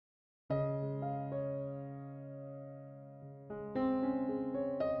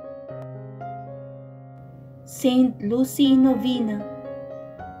Saint Lucy Novena,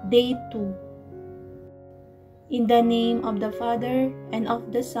 Day 2. In the name of the Father, and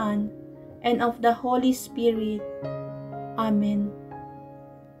of the Son, and of the Holy Spirit. Amen.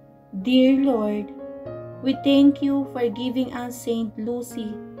 Dear Lord, we thank you for giving us Saint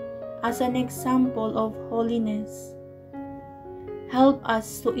Lucy as an example of holiness. Help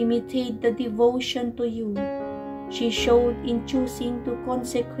us to imitate the devotion to you she showed in choosing to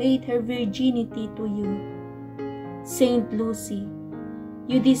consecrate her virginity to you. Saint Lucy,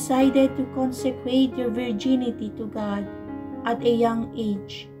 you decided to consecrate your virginity to God at a young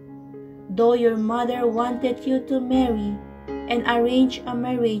age. Though your mother wanted you to marry and arrange a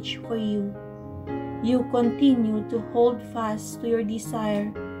marriage for you, you continue to hold fast to your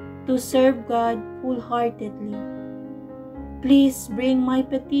desire to serve God wholeheartedly. Please bring my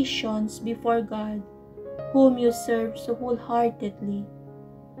petitions before God, whom you serve so wholeheartedly.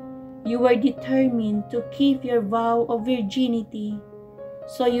 You were determined to keep your vow of virginity,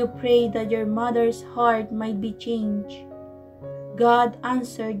 so you prayed that your mother's heart might be changed. God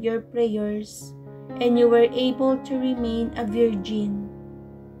answered your prayers, and you were able to remain a virgin.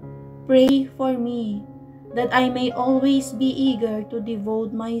 Pray for me, that I may always be eager to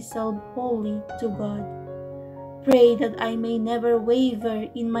devote myself wholly to God. Pray that I may never waver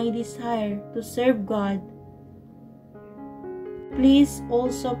in my desire to serve God. Please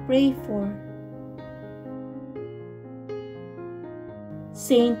also pray for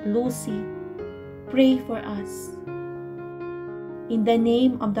Saint Lucy. Pray for us. In the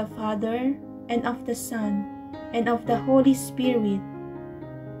name of the Father, and of the Son, and of the Holy Spirit.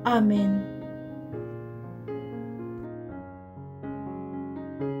 Amen.